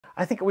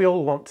I think we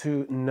all want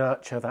to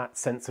nurture that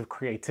sense of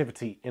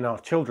creativity in our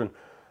children.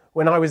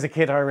 When I was a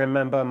kid, I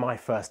remember my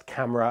first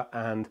camera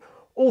and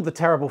all the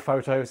terrible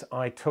photos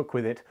I took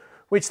with it,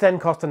 which then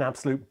cost an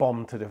absolute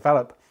bomb to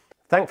develop.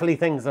 Thankfully,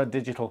 things are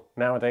digital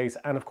nowadays,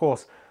 and of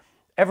course,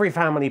 every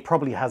family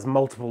probably has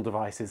multiple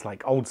devices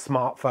like old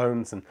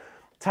smartphones and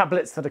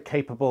tablets that are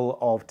capable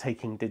of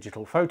taking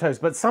digital photos,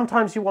 but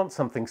sometimes you want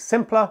something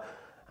simpler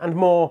and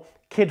more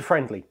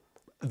kid-friendly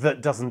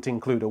that doesn't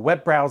include a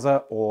web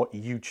browser or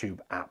YouTube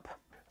app.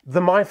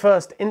 The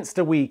MyFirst Insta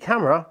Wi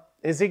camera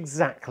is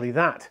exactly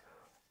that.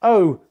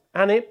 Oh,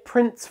 and it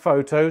prints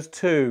photos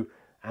too,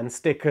 and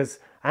stickers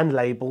and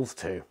labels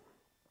too.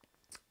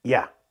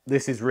 Yeah,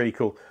 this is really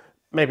cool.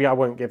 Maybe I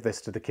won't give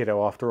this to the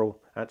kiddo after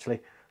all,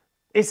 actually.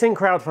 It's in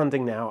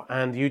crowdfunding now,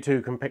 and you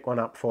too can pick one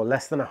up for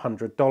less than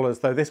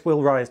 $100, though this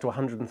will rise to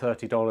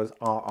 $130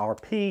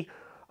 RRP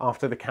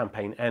after the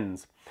campaign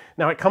ends.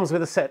 Now, it comes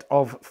with a set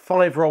of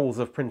 5 rolls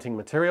of printing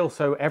material,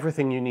 so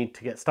everything you need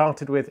to get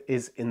started with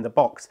is in the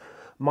box.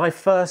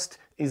 MyFirst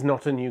is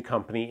not a new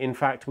company. In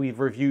fact,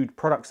 we've reviewed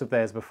products of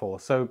theirs before,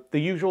 so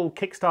the usual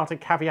Kickstarter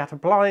caveat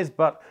applies,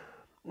 but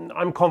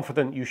I'm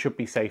confident you should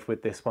be safe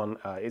with this one.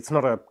 It's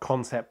not a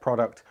concept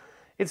product.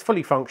 It's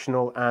fully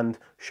functional and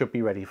should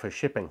be ready for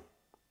shipping.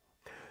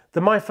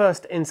 The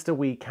MyFirst Insta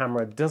Wi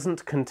camera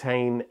doesn't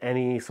contain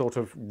any sort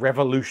of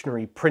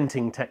revolutionary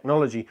printing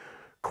technology.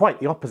 Quite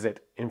the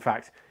opposite, in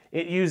fact.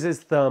 It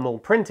uses thermal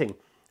printing,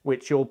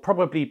 which you'll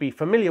probably be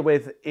familiar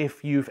with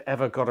if you've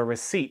ever got a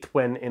receipt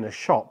when in a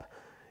shop.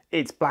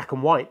 It's black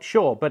and white,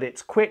 sure, but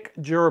it's quick,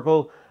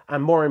 durable,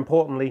 and more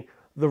importantly,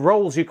 the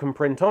rolls you can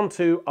print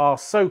onto are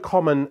so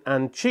common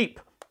and cheap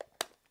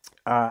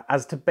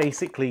as to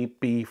basically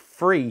be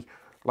free,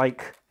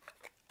 like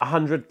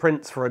 100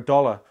 prints for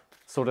 $1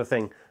 sort of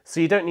thing. So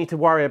you don't need to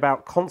worry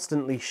about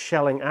constantly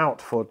shelling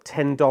out for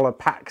 $10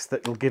 packs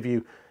that will give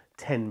you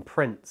 10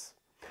 prints.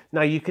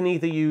 Now, you can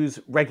either use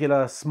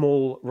regular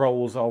small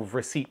rolls of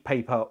receipt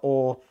paper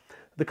or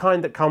the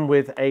kind that come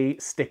with a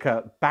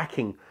sticker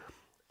backing.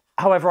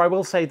 However, I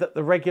will say that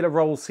the regular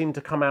rolls seem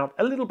to come out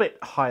a little bit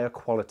higher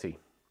quality.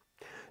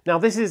 Now,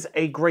 this is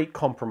a great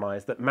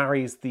compromise that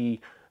marries the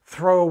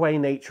throwaway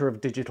nature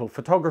of digital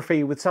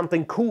photography with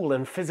something cool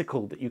and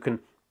physical that you can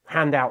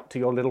hand out to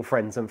your little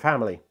friends and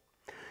family.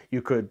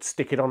 You could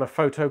stick it on a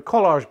photo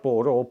collage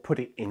board or put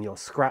it in your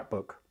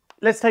scrapbook.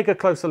 Let's take a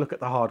closer look at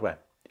the hardware.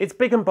 It's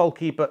big and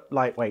bulky, but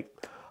lightweight,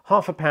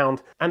 £half a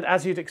pound, and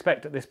as you'd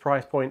expect at this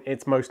price point,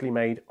 it's mostly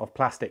made of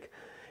plastic.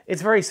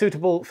 It's very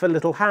suitable for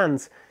little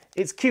hands.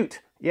 It's cute,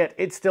 yet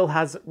it still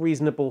has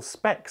reasonable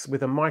specs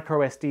with a micro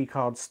SD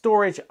card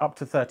storage up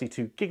to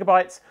 32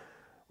 gigabytes,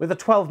 with a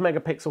 12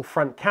 megapixel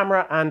front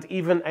camera and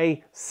even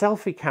a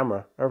selfie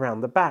camera around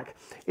the back.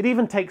 It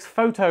even takes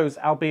photos,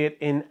 albeit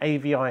in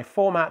AVI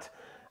format,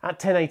 at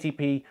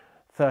 1080p,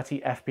 30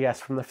 FPS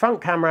from the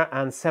front camera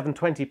and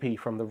 720p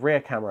from the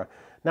rear camera.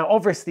 Now,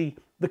 obviously,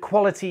 the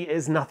quality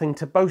is nothing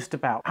to boast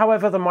about.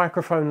 However, the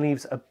microphone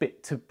leaves a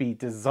bit to be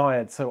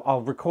desired, so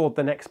I'll record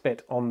the next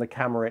bit on the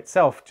camera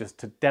itself just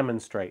to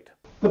demonstrate.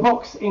 The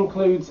box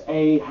includes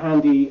a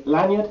handy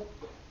lanyard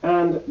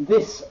and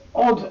this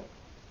odd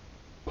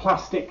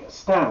plastic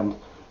stand,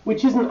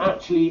 which isn't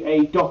actually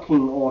a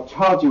docking or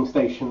charging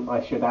station,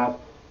 I should add.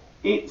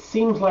 It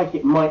seems like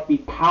it might be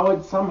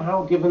powered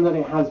somehow, given that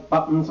it has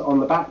buttons on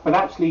the back, but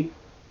actually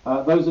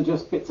those are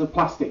just bits of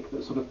plastic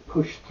that sort of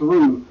push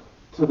through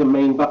to the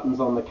main buttons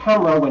on the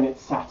camera when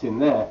it's sat in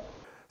there.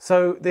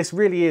 So this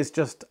really is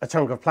just a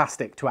chunk of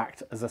plastic to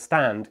act as a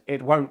stand.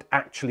 It won't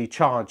actually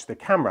charge the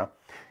camera.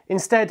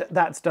 Instead,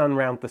 that's done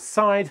round the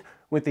side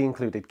with the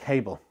included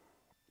cable.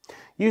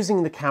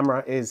 Using the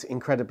camera is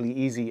incredibly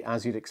easy,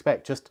 as you'd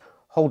expect. Just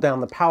hold down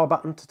the power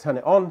button to turn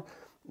it on,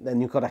 then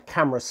you've got a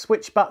camera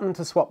switch button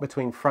to swap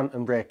between front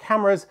and rear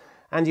cameras,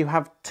 and you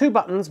have 2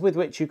 buttons with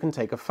which you can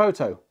take a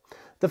photo.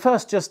 The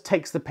first just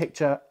takes the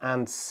picture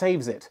and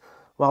saves it,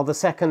 while the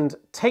second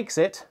takes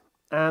it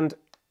and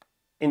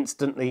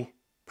instantly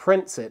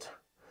prints it.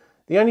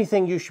 The only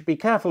thing you should be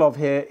careful of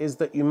here is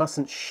that you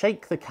mustn't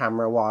shake the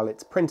camera while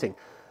it's printing.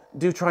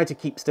 Do try to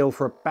keep still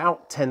for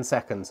about 10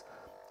 seconds.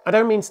 I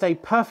don't mean stay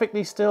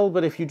perfectly still,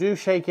 but if you do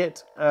shake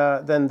it,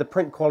 then the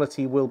print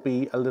quality will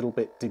be a little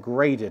bit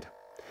degraded.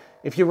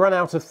 If you run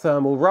out of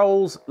thermal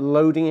rolls,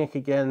 loading it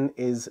again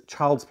is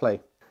child's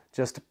play.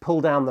 Just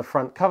pull down the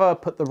front cover,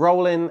 put the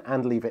roll in,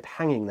 and leave it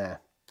hanging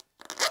there.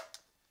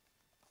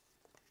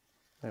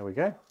 There we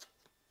go.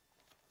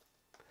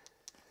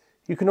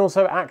 You can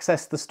also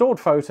access the stored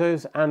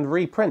photos and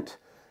reprint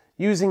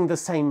using the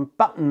same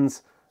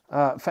buttons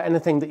for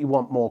anything that you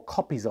want more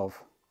copies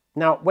of.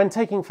 Now, when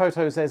taking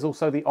photos, there's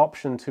also the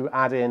option to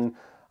add in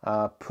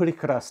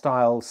purikura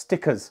style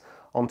stickers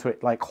onto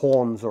it, like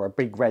horns or a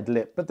big red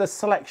lip, but the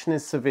selection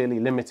is severely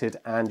limited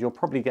and you'll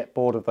probably get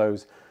bored of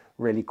those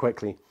really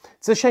quickly.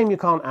 It's a shame you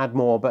can't add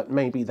more, but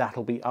maybe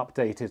that'll be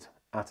updated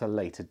at a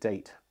later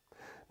date.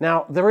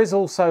 Now, there is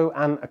also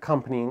an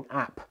accompanying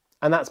app,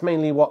 and that's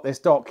mainly what this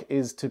dock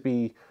is to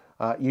be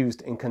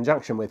used in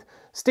conjunction with.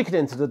 Stick it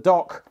into the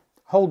dock,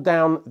 hold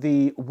down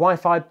the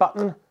Wi-Fi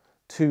button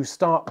to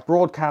start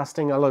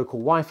broadcasting a local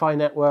Wi-Fi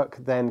network,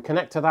 then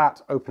connect to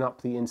that, open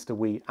up the Insta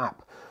Wi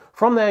app.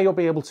 From there, you'll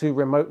be able to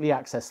remotely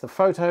access the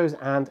photos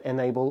and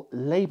enable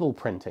label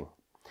printing.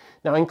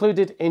 Now,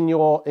 included in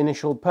your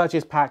initial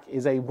purchase pack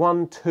is a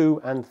 1,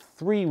 2, and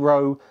 3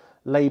 row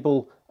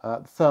label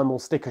thermal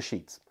sticker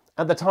sheets.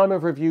 At the time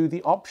of review,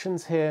 the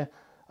options here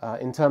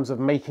in terms of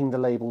making the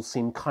labels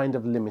seem kind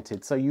of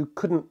limited, so you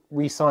couldn't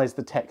resize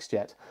the text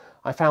yet.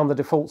 I found the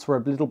defaults were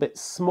a little bit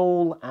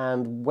small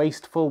and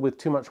wasteful with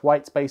too much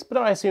white space, but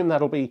I assume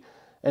that'll be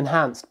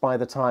enhanced by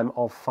the time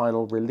of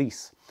final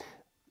release.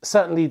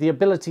 Certainly the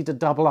ability to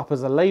double up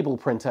as a label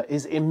printer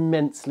is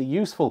immensely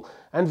useful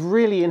and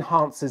really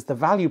enhances the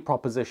value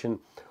proposition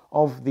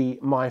of the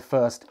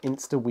MyFirst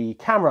Insta Wi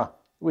camera,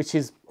 which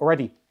is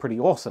already pretty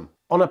awesome.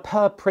 On a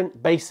per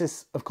print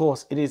basis, of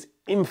course, it is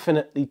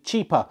infinitely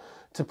cheaper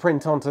to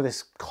print onto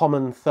this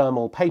common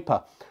thermal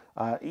paper,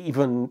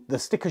 even the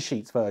sticker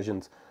sheets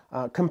versions,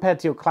 compared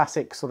to your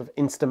classic sort of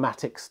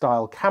Instamatic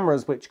style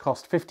cameras, which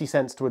cost 50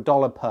 cents to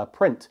 $1 per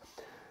print.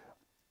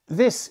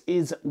 This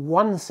is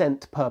 1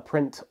 cent per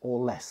print or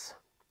less.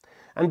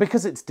 And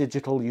because it's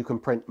digital, you can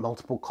print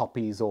multiple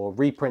copies or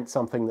reprint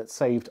something that's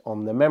saved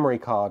on the memory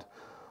card.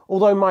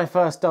 Although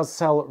MyFirst does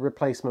sell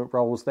replacement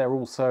rolls, they're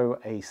also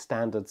a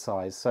standard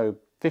size, so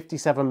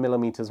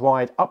 57mm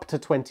wide up to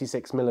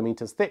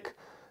 26mm thick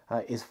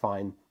is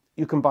fine.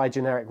 You can buy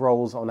generic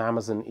rolls on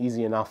Amazon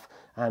easy enough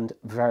and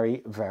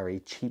very,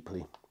 very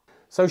cheaply.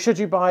 So should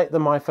you buy the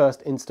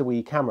MyFirst Insta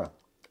Wi camera?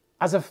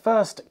 As a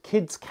first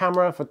kids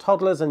camera for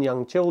toddlers and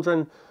young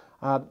children,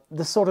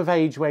 the sort of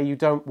age where you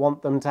don't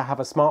want them to have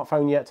a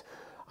smartphone yet,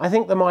 I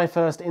think the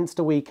MyFirst Insta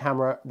Wi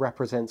camera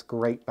represents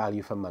great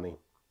value for money,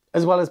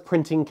 as well as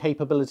printing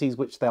capabilities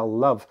which they'll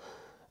love.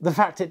 The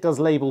fact it does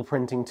label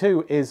printing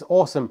too is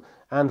awesome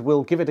and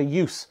will give it a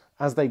use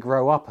as they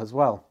grow up as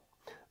well.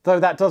 Though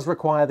that does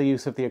require the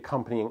use of the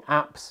accompanying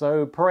app,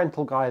 so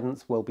parental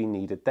guidance will be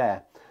needed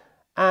there.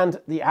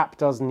 And the app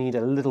does need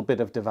a little bit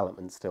of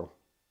development still.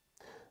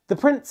 The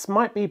prints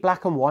might be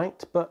black and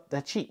white, but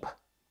they're cheap.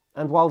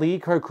 And while the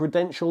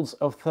eco-credentials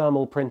of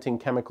thermal printing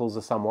chemicals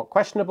are somewhat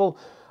questionable,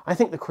 I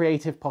think the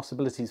creative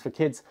possibilities for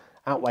kids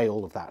outweigh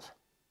all of that.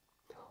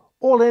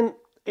 All in,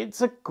 it's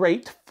a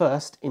great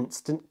first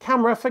instant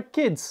camera for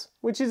kids,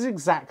 which is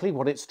exactly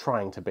what it's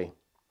trying to be.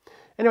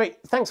 Anyway,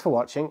 thanks for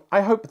watching.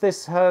 I hope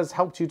this has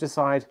helped you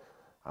decide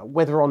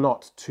whether or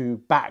not to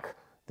back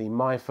the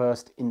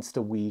MyFirst Insta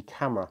Wi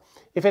camera.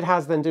 If it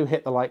has, then do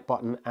hit the like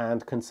button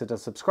and consider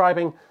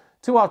subscribing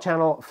to our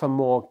channel for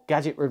more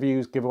gadget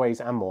reviews,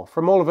 giveaways and more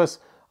from all of us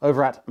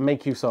over at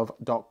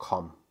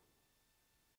makeuseof.com.